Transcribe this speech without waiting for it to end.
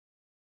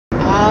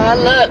Ah,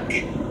 look.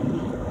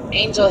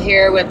 Angel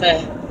here with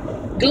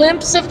a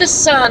glimpse of the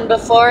sun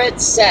before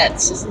it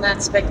sets. Isn't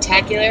that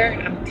spectacular?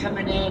 I'm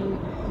coming in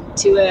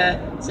to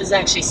this is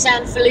actually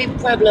San Felipe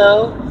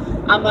Pueblo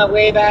on my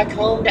way back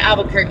home to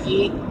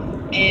Albuquerque,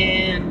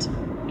 and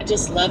I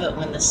just love it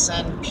when the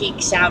sun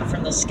peeks out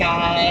from the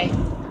sky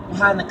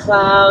behind the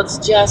clouds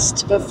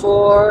just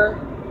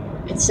before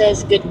it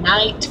says good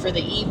night for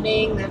the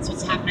evening. That's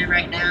what's happening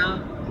right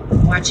now.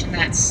 I'm watching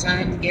that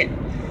sun get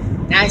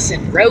nice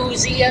and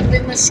rosy up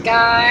in the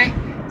sky.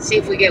 See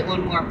if we get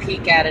one more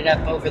peek at it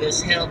up over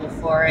this hill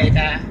before it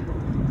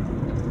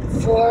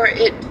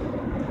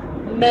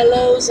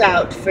mellows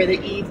out for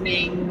the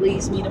evening,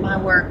 leaves me to my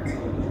work.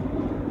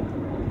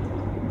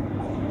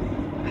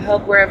 I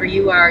hope wherever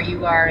you are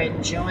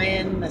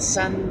enjoying the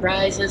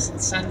sunrises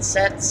and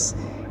sunsets,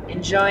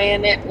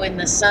 enjoying it when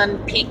the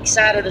sun peeks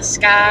out of the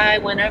sky,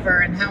 whenever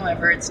and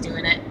however it's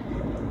doing it.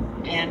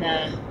 And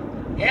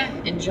yeah,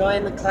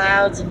 enjoying the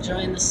clouds,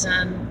 enjoying the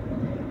sun,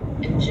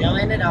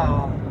 enjoying it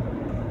all.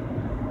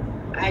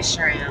 I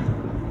sure am.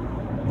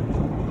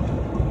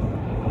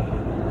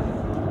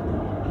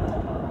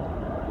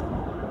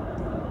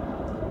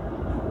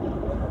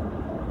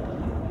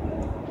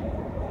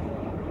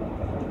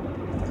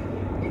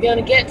 We're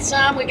gonna get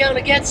some, we're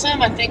gonna get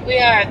some. I think we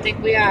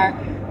are.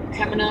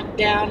 Coming up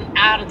down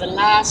out of the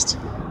last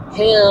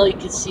hill. You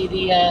can see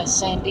the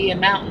Sandia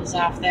Mountains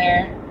off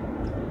there.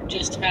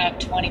 Just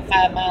about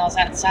 25 miles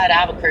outside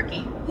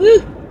Albuquerque.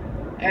 Woo!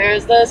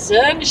 There's the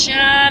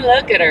sunshine.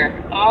 Look at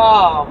her.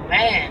 Oh,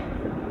 man.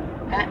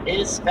 That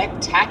is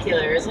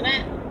spectacular, isn't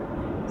it?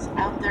 It's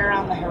out there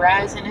on the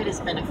horizon. It has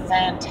been a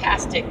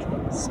fantastic,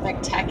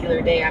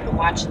 spectacular day. I've been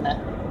watching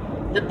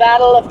the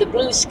battle of the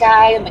blue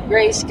sky and the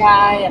gray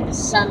sky and the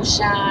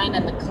sunshine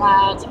and the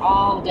clouds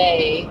all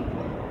day.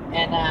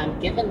 And I'm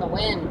giving the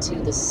wind to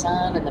the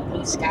sun and the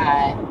blue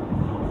sky.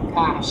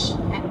 Gosh,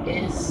 that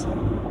is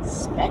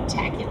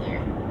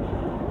spectacular.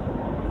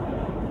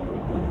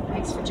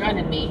 Thanks for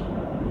joining me.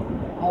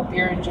 I hope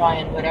you're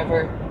enjoying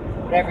whatever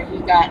you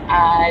got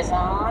eyes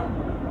on.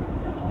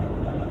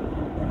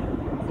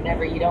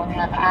 Whenever you don't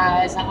have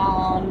eyes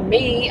on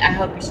me, I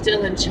hope you're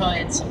still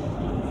enjoying some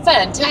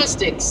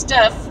fantastic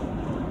stuff.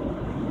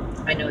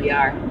 I know you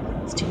are.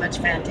 There's too much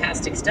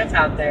fantastic stuff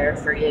out there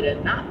for you to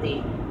not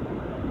be.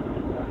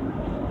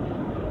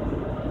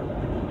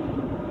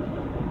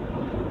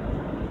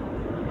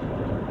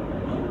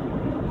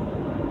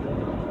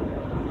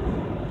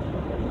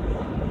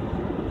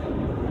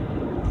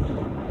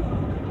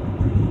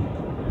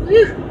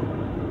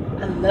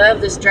 I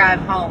love this drive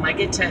home. I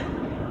get to,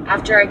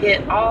 after I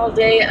get all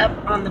day up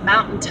on the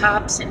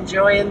mountaintops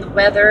enjoying the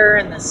weather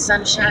and the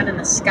sunshine and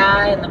the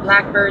sky and the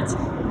blackbirds,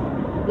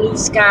 blue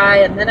sky,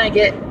 and then I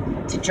get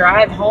to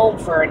drive home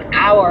for an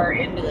hour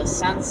into the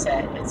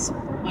sunset. It's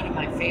one of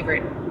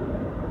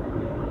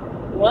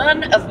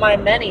my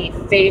many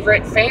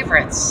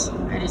favorites.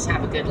 I just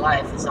have a good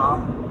life is all.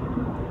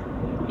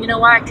 You know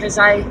why? Because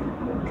I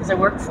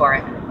work for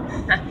it.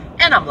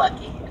 And I'm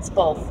lucky. It's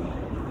both.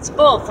 It's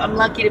both. I'm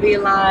lucky to be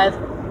alive,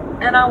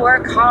 and I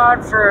work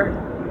hard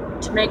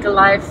to make a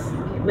life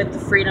with the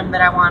freedom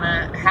that I want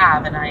to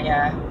have. And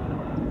I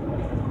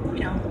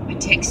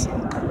take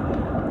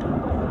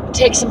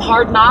some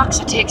hard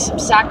knocks. I take some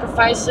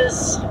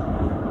sacrifices.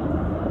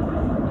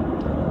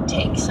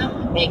 Make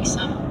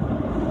some,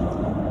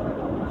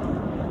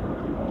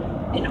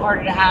 in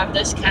order to have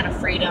this kind of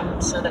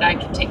freedom, so that I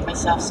can take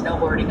myself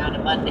snowboarding on a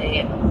Monday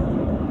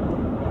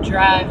and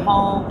drive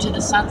home to the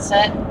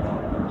sunset.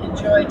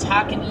 Enjoy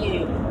talking to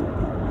you.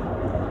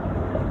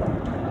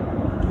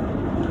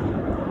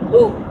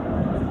 Ooh,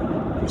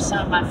 there's some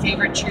of my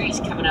favorite trees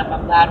coming up.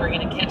 I'm glad we're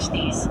going to catch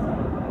these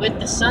with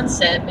the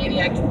sunset.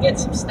 Maybe I can get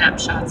some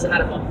snapshots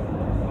out of them.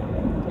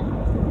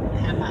 I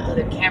have my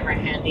other camera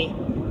handy.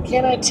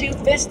 Can I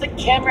two-fist the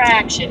camera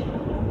action?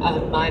 I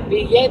might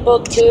be able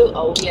to.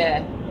 Oh,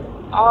 yeah.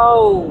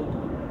 Oh,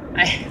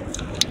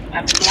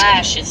 my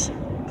flash is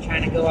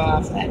trying to go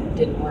off. That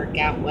didn't work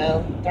out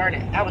well. Darn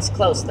it. That was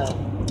close, though.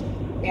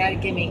 You gotta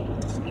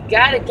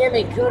give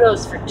me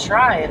kudos for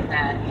trying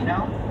that, you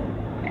know?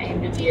 I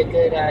aim to be a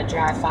good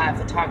dry-fi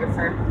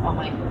photographer. Oh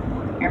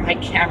my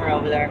camera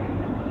over there,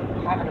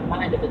 having a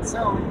mind of its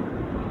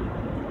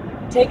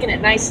own. Taking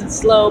it nice and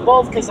slow,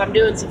 both because I'm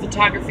doing some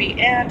photography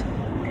and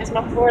because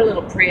my poor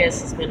little Prius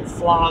has been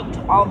flogged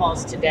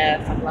almost to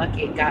death. I'm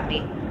lucky it got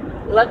me.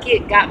 Lucky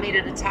it got me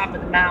to the top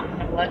of the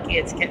mountain. I'm lucky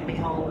it's kept me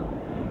home.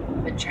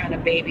 I've been trying to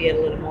baby it a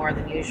little more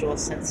than usual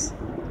since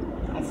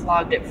I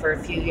flogged it for a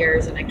few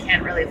years, and I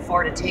can't really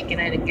afford to take it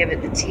in and give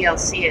it the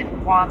TLC it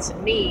wants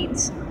and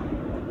needs.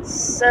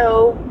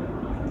 So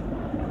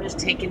I'm just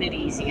taking it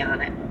easy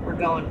on it. We're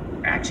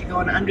actually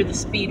going under the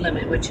speed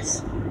limit, which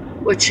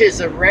is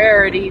a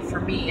rarity for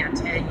me. I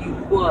tell you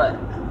what,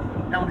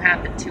 don't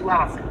happen too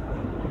often.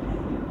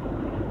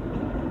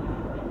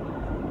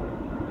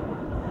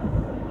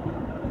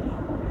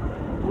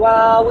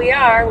 While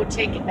we'll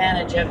take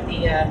advantage of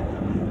the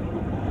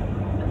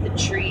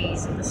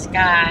trees and the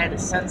sky, the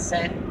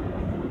sunset.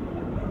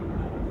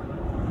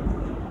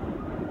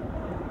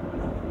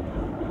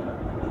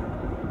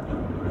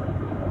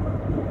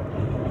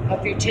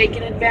 Hope you're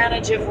taking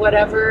advantage of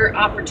whatever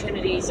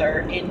opportunities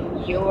are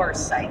in your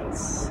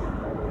sights.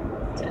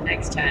 Till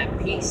next time,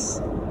 peace,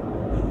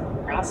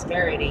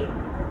 prosperity,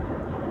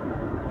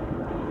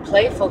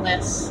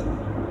 playfulness,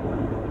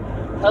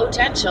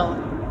 potential,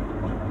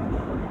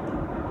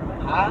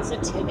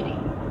 positivity.